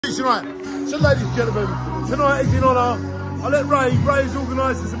listen, right. So, ladies and gentlemen, tonight is in honour. I let Ray has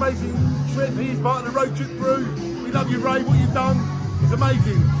organised this amazing trip. He's part of the road trip through. We love you, Ray. What you've done is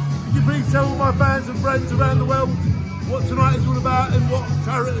amazing. Could you please tell all my fans and friends around the world what tonight is all about and what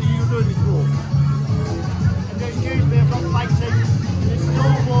charity you're doing this for? And excuse me, I've got plating. This is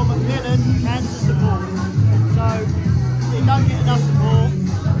all for Macmillan Cancer support. So, if you don't get enough support,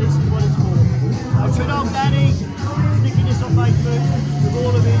 this is what it's for. I've been on Danny, sticking this on Facebook with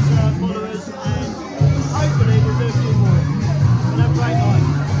all of his followers, and hopefully we'll do a few more. And have a great night.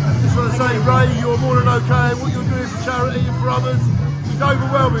 Just want to say, Ray, you're more than okay. What you're doing for charity and for others is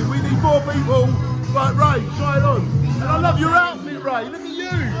overwhelming. We need more people like Ray, shine on. And I love your outfit, Ray. Look at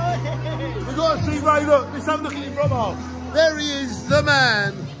you. We've got to see Ray. Look, let's have a look at him from up. There he is, the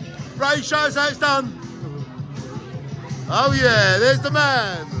man. Ray, show us how it's done. Oh yeah, there's the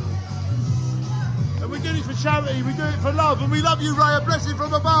man. And we do it for charity, we do it for love, and we love you, Ray. A blessing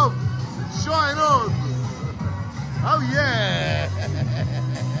from above. Shine on. Oh yeah.